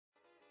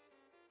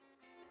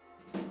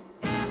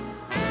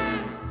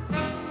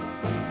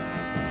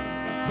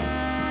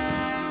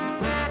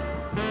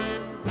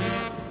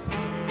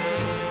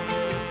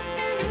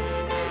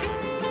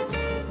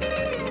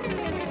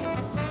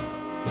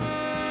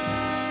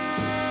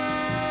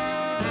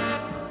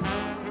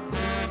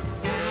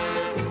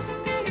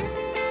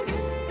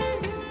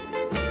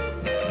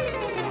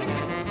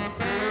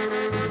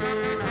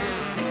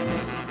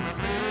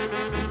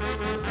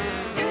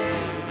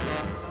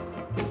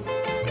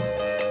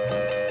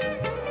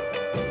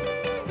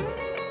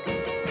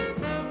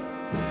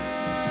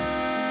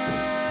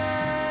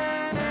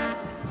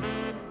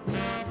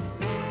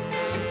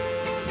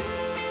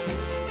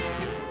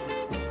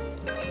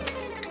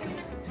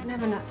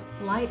have enough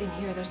light in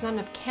here. There's not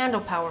enough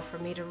candle power for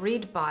me to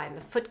read by, and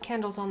the foot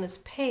candle's on this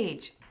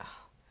page.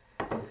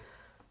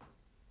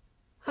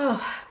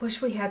 Oh, I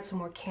wish we had some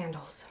more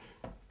candles.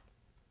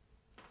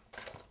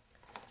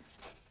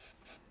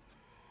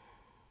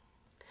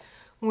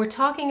 When we're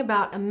talking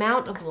about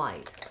amount of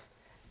light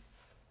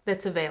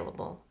that's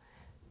available,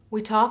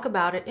 we talk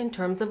about it in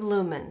terms of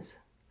lumens,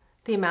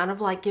 the amount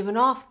of light given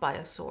off by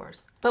a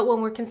source. But when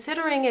we're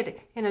considering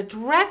it in a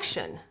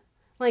direction,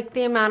 like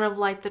the amount of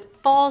light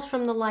that falls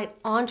from the light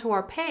onto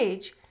our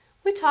page,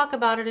 we talk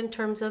about it in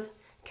terms of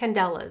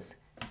candelas,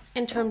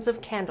 in terms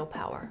of candle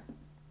power.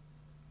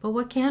 But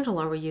what candle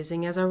are we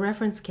using as our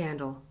reference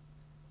candle?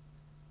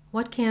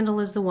 What candle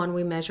is the one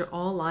we measure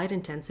all light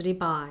intensity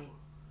by?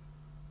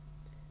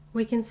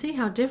 We can see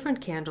how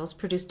different candles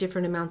produce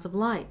different amounts of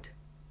light.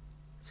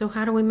 So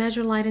how do we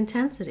measure light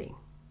intensity?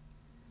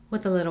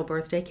 With a little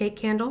birthday cake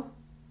candle?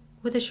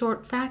 With a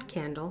short fat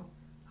candle?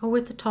 Or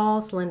with a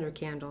tall slender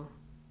candle?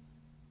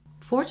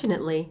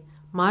 Fortunately,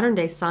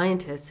 modern-day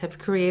scientists have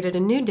created a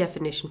new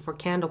definition for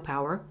candle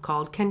power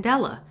called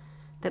candela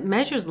that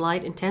measures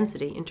light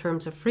intensity in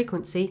terms of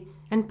frequency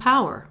and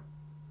power,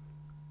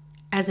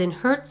 as in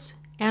hertz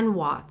and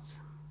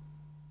watts.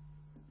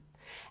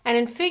 And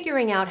in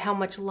figuring out how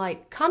much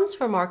light comes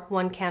from our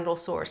one candle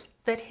source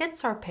that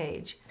hits our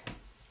page,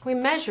 we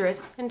measure it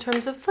in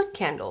terms of foot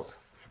candles,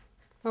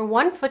 where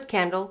 1 foot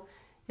candle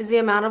is the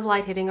amount of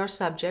light hitting our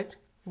subject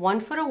 1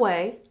 foot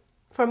away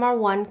from our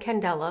 1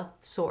 candela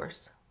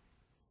source.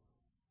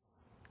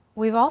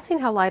 We've all seen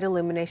how light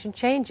illumination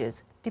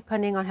changes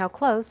depending on how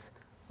close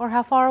or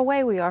how far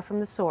away we are from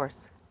the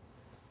source.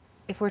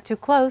 If we're too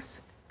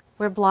close,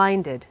 we're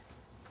blinded.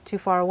 Too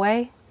far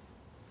away,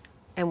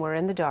 and we're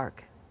in the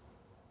dark.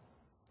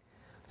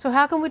 So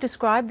how can we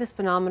describe this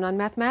phenomenon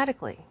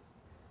mathematically?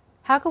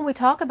 How can we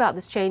talk about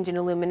this change in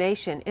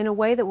illumination in a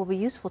way that will be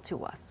useful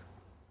to us?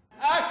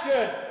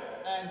 Action!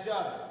 And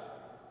jump.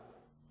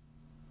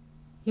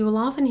 You will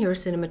often hear a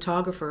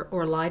cinematographer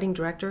or lighting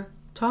director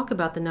talk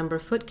about the number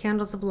of foot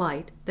candles of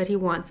light that he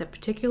wants at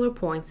particular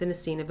points in a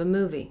scene of a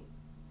movie.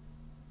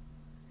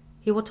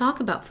 He will talk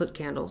about foot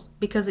candles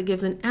because it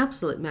gives an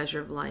absolute measure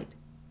of light,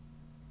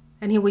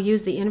 and he will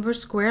use the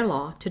inverse square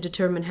law to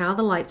determine how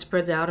the light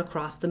spreads out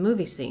across the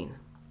movie scene.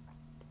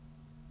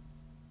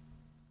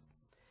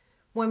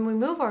 When we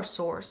move our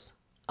source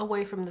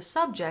away from the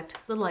subject,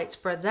 the light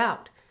spreads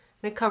out,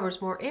 and it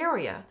covers more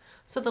area,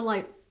 so the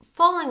light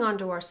falling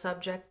onto our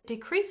subject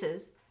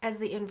decreases as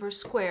the inverse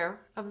square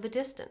of the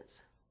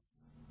distance.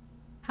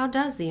 How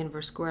does the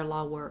inverse square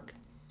law work?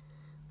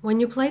 When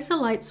you place a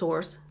light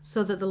source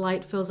so that the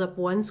light fills up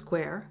 1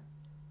 square,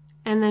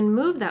 and then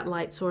move that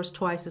light source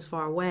twice as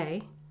far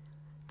away,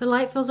 the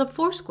light fills up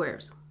 4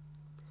 squares.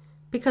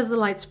 Because the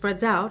light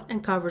spreads out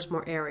and covers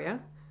more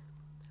area,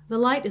 the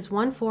light is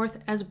 1/4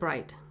 as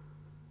bright.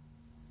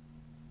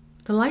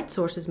 The light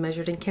source is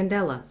measured in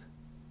candelas.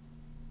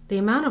 The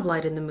amount of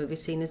light in the movie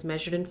scene is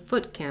measured in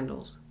foot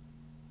candles.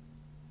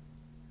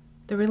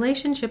 The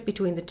relationship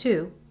between the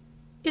two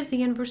is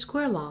the inverse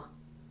square law.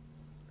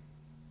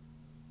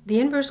 The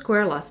inverse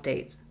square law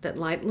states that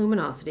light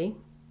luminosity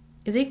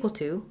is equal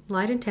to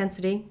light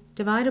intensity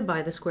divided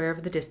by the square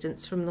of the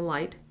distance from the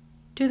light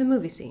to the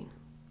movie scene.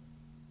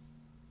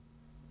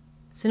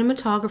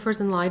 Cinematographers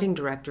and lighting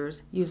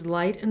directors use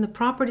light and the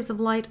properties of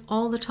light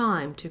all the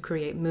time to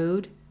create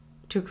mood,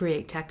 to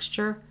create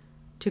texture,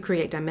 to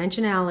create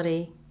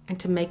dimensionality, and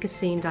to make a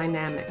scene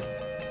dynamic.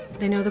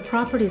 They know the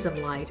properties of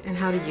light and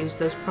how to use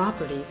those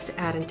properties to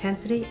add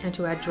intensity and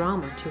to add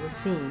drama to a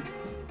scene.